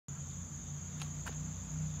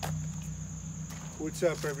What's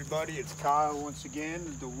up, everybody? It's Kyle once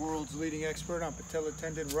again, the world's leading expert on patellar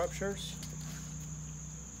tendon ruptures.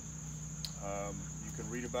 You can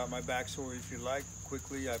read about my backstory if you like.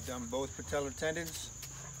 Quickly, I've done both patellar tendons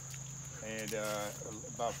and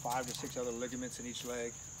about 5 to 6 other ligaments in each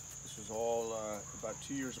leg. This was all about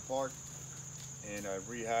 2 years apart, and I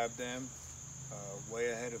rehabbed them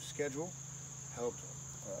way ahead of schedule. Helped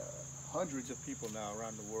hundreds of people now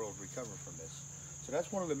around the world recover from this. So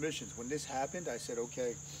that's one of the missions. When this happened, I said,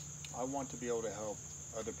 okay, I want to be able to help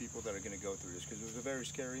other people that are going to go through this, because it was a very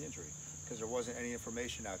scary injury, because there wasn't any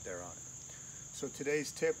information out there on it. So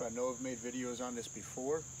today's tip, I know I've made videos on this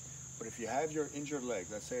before, but if you have your injured leg,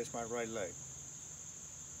 let's say it's my right leg,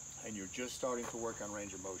 and you're just starting to work on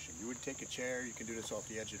range of motion, you would take a chair. You can do this off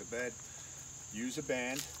the edge of the bed. Use a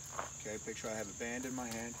band. Okay, picture I have a band in my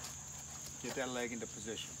hand. Get that leg into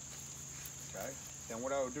position. Okay. Then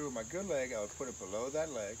what I would do with my good leg, I would put it below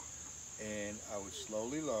that leg, and I would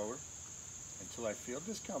slowly lower until I feel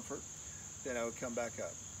discomfort. Then I would come back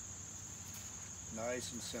up.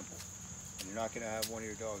 Nice and simple. And you're not going to have one of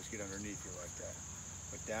your dogs get underneath you like that.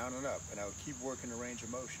 But down and up. And I would keep working the range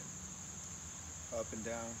of motion. Up and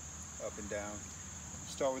down, up and down.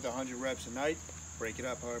 Start with 100 reps a night. Break it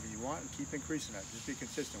up however you want and keep increasing that. Just be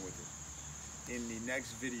consistent with it. In the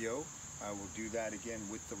next video, I will do that again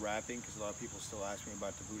with the wrapping, because a lot of people still ask me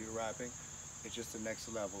about the booty wrapping. It's just the next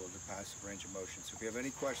level of the passive range of motion. So if you have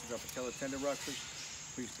any questions on patellar tendon ruptures,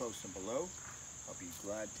 please post them below. I'll be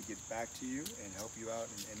glad to get back to you and help you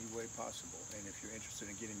out in any way possible. And if you're interested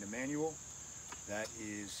in getting the manual, that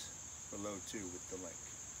is below too with the link.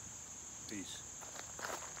 Peace.